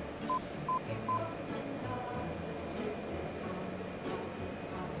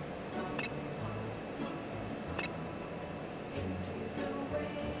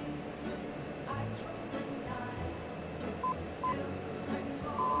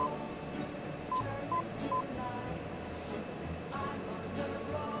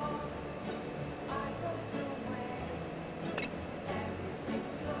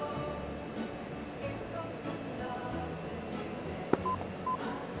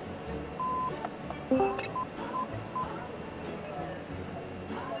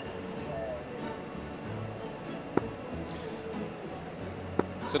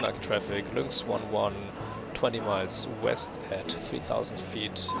 Synac traffic, LYNX 11, 20 miles west at 3,000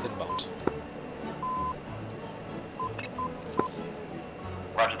 feet inbound.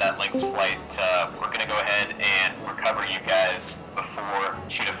 Roger that, LYNX flight. We're going to go ahead and recover you guys before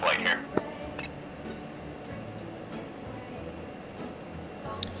cheetah flight here.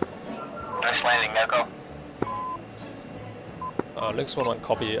 Nice landing, Echo. LYNX 11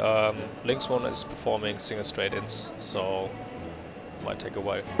 copy. LYNX 1 is performing single straight ins, so might take a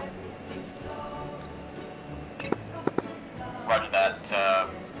while. Roger that.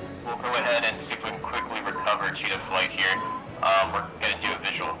 We'll go ahead and see if we can quickly recover cheetah flight here. We're going to do a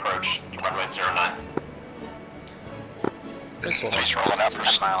visual approach to runway 09. LYNX 1. He's rolling out for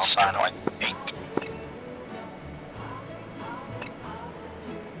 10 miles, final 8.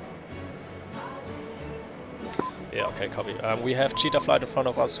 Yeah, okay, copy. We have cheetah flight in front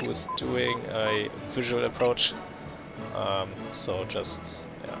of us who is doing a visual approach. So just,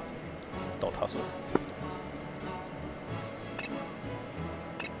 yeah, don't hustle.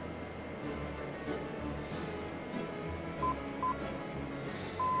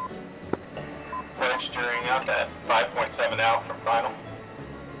 Wedge steering out at 5.7 out from final.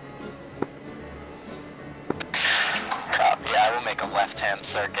 Copy, I will make a left-hand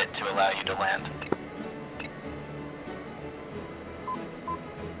circuit to allow you to land.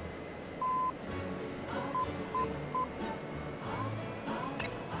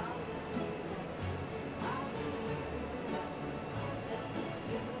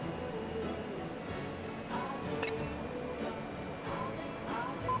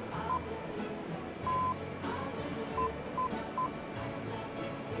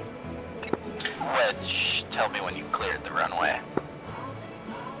 Wedge, tell me when you cleared the runway.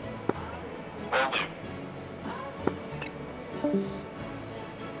 Will do.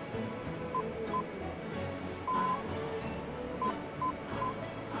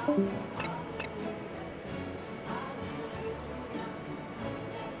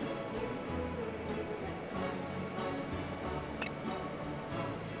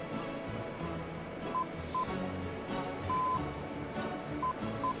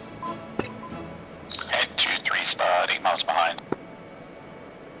 Head 2-3 Spud, 8 miles behind.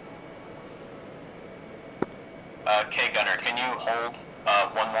 K Gunner, can you hold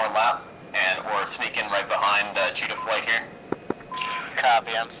one more lap or sneak in right behind cheetah flight here?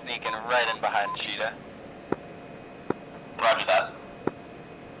 Copy, I'm sneaking right in behind Cheetah. Roger that.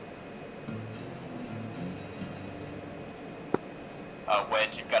 Wedge,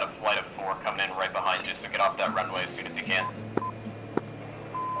 you've got a flight of 4 coming in right behind you, so get off that runway as soon as you can.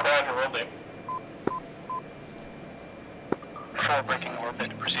 Roger, will do. 4 breaking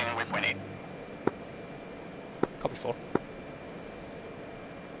orbit, proceeding with wind 8. Copy 4.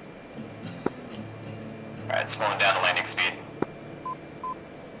 Alright, slowing down to landing speed.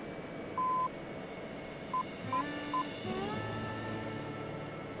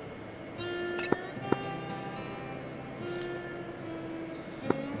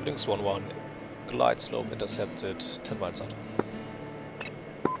 LYNX 1-1, glide slope intercepted 10 miles out.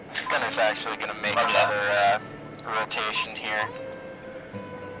 Gunner's actually going to make another rotation here.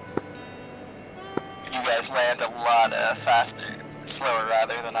 You guys land a lot faster, slower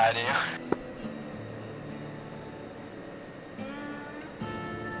rather than I do.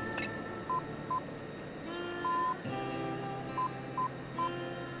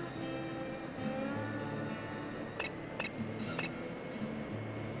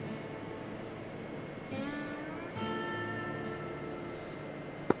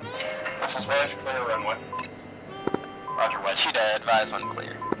 This is Wedge, clear runway. Roger, Wedge. Cheetah, advise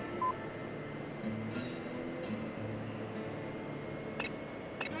unclear.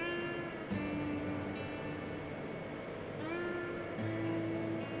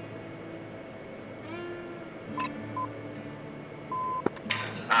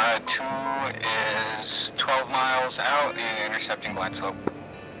 Two is 12 miles out and intercepting glide slope.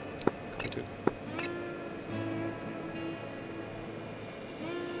 Copy 2.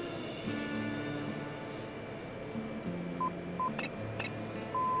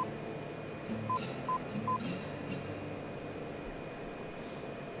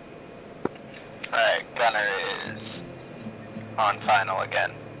 Alright, gunner is on final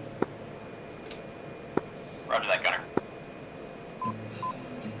again. Roger that, gunner.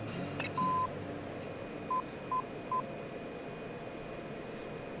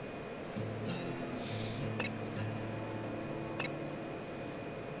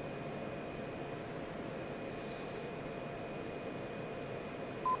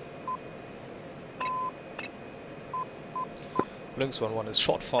 LYNX 1-1 is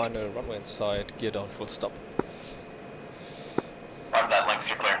short final, runway inside, gear down, full stop. Roger that, LYNX,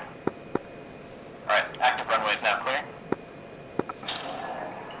 you're clear. Alright, active runway is now clear.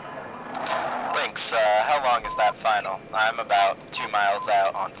 LYNX, how long is that final? I'm about 2 miles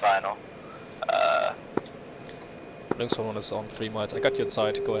out on final. LYNX 1-1 is on 3 miles. I got you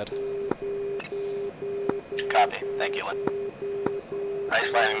inside, go ahead. Copy, thank you, Lynn.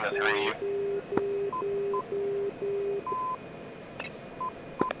 Nice landing the 3 of you.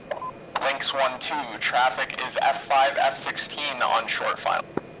 LYNX 1-2, traffic is F5, F-16 on short final.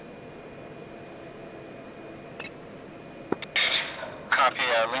 Copy,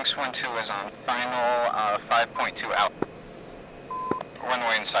 LYNX 1-2 is on final, 5.2 out.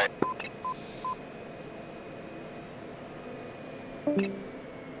 Runway in sight.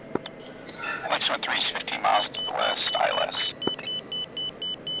 LYNX 1-3 is 15 miles to the west, ILS.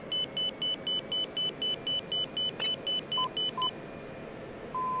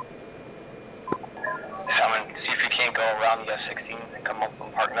 See if you can't go around the F-16 and come up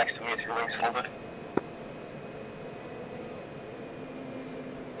and park next to me with your wings folded.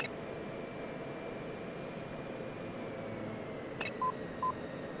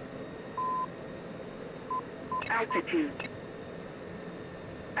 Altitude.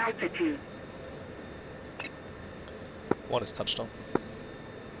 Altitude. 1 is touchdown.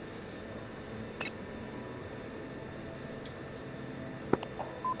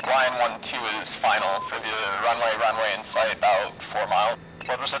 Line 1-2 is final for the runway in sight, about 4 miles.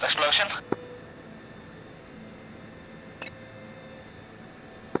 What was that explosion?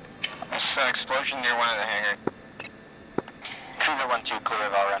 There's an explosion near one of the hangars. Cougar 1-2, clear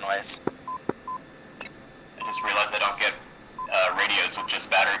of all runways. I just realized I don't get radios with just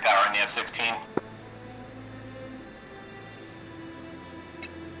battery power in the F-16.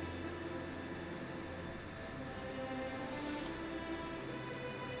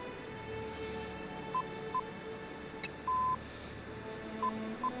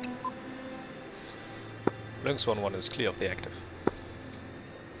 LYNX 1-1 is clear of the active.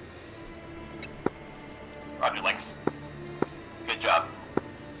 Roger, LYNX. Good job.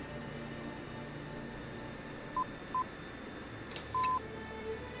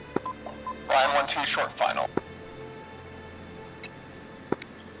 Line 1-2 short final.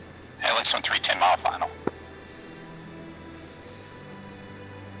 LYNX 1-3 10 mile final.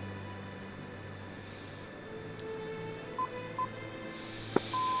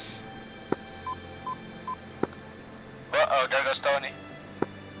 Gargostoni.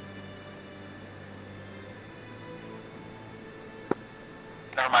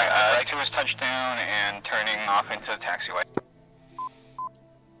 Never mind, right to his touchdown and turning off into the taxiway.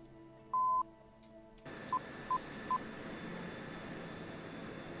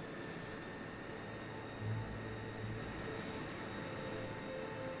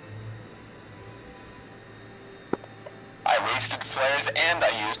 I wasted flares and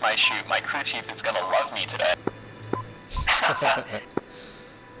I used my chute. My crew chief is gonna love me today.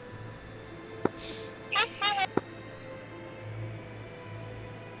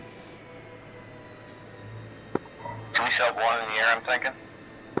 Can we sell one in the air, I'm thinking?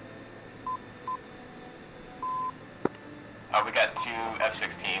 We got 2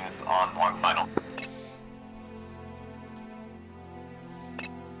 F-16s on long final.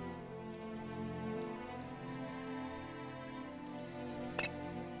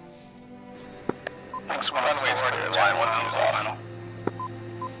 Thanks, runway forward, line 1 is off. Final.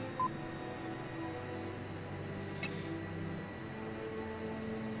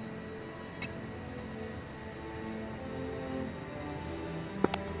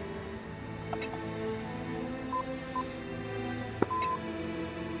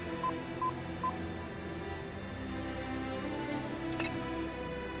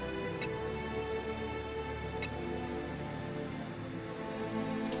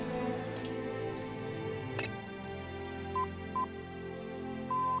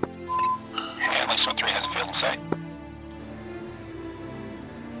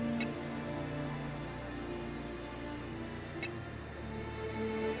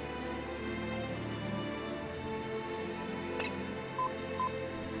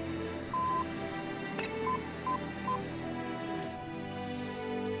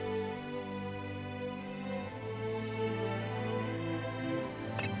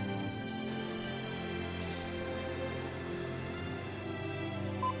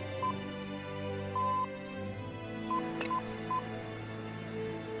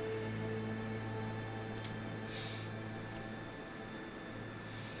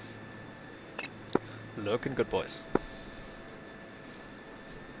 Looking good, boys.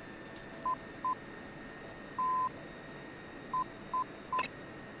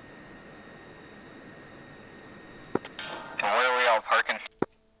 And where are we all parking?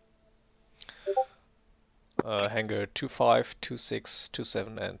 Hangar 25, 26,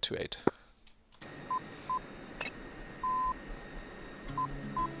 27 and 28.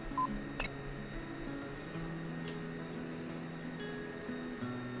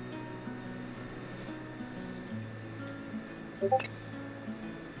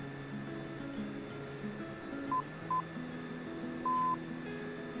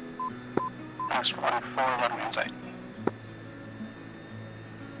 Pass 1-4, runway in sight.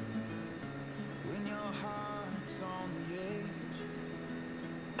 When your heart's on the edge,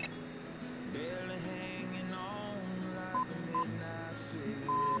 barely hanging on like a midnight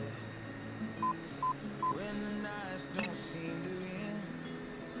cigarette. When the nights don't seem to end,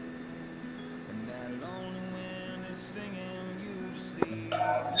 and that lonely wind is singing you to sleep.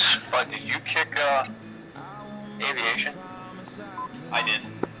 But did you kick aviation? I did.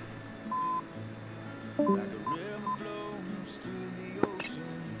 Like a river flows to the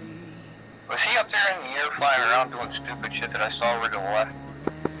ocean deep. Was he up there in the air flying around doing stupid shit that I saw over to the left?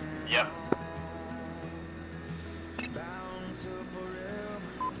 Yep. Bound to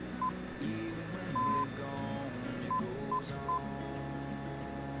forever, even when we're gone, it goes on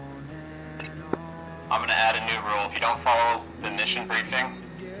and on. I'm gonna add a new rule. If you don't follow the mission briefing,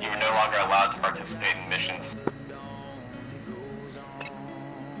 you are no longer allowed to participate in missions.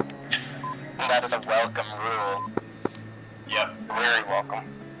 That is a welcome rule. Yep. Very welcome.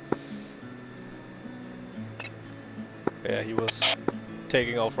 Yeah, he was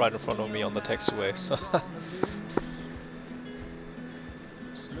taking off right in front of me on the taxiway, so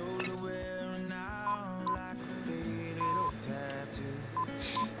Slowly wearing out like a faded old tattoo.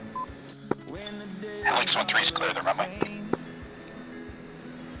 When the day LYNX 13 is clear, the runway.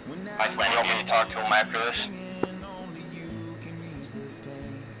 Nice You landing. want me to talk to him after this? only you can ease the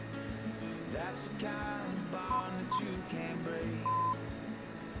pain. That's the kind of bond that you can't break.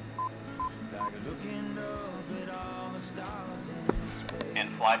 Like looking up at all the stars in space. And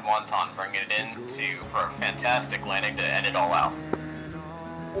flight wonton, bringing it in for a fantastic landing to end it all out.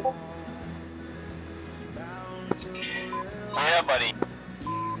 Yeah, buddy.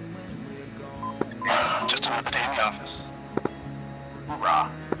 Just another day in the office.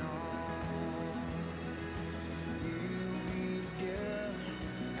 Hoorah.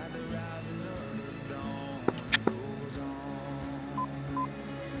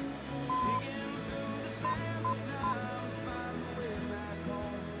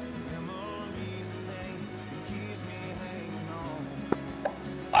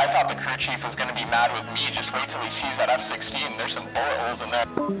 chief is going to be mad with me. Just wait till he sees that F-16. There's some bullet holes in there.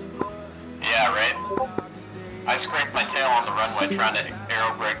 Yeah, right? I scraped my tail on the runway trying to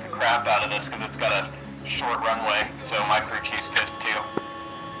aero brake the crap out of this because it's got a short runway, so my crew chief's pissed too.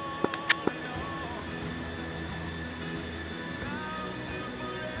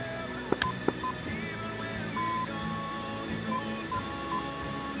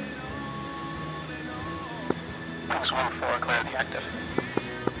 Thanks, 1-4, clear the active.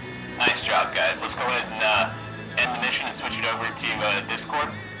 Nice job, guys. Let's go ahead and end the mission and switch it over to Discord.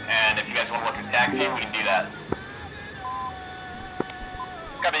 And if you guys want to look at tag team, we can do that.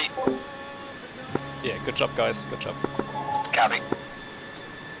 Copy. Yeah, good job, guys. Good job. Copy.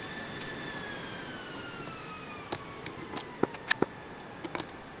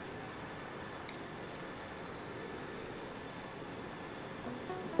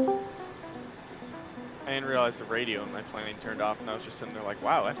 I didn't realize the radio in my plane turned off, and I was just sitting there like,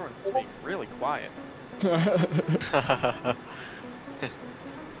 wow, everyone's being really quiet.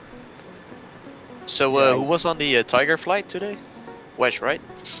 So, who was on the Tiger flight today? Wedge, right?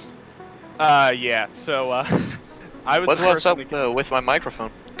 Yeah, so, I was the What's first up on the... with my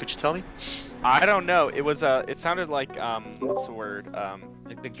microphone? Could you tell me? I don't know, it was, it sounded like, what's the word,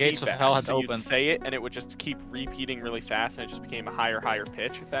 Like the gates of feedback. hell had So opened. you'd say it, and it would just keep repeating really fast, and it just became a higher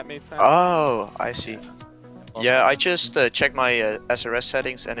pitch, if that made sense. Oh, I see. Yeah, I just checked my SRS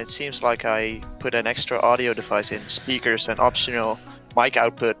settings, and it seems like I put an extra audio device in speakers and optional mic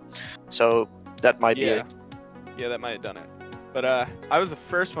output, so that might be it. Yeah, that might have done it. But I was the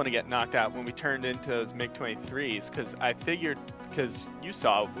first one to get knocked out when we turned into those MiG-23s, because I figured, because you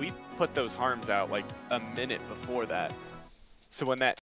saw, we put those harms out like a minute before that. So when that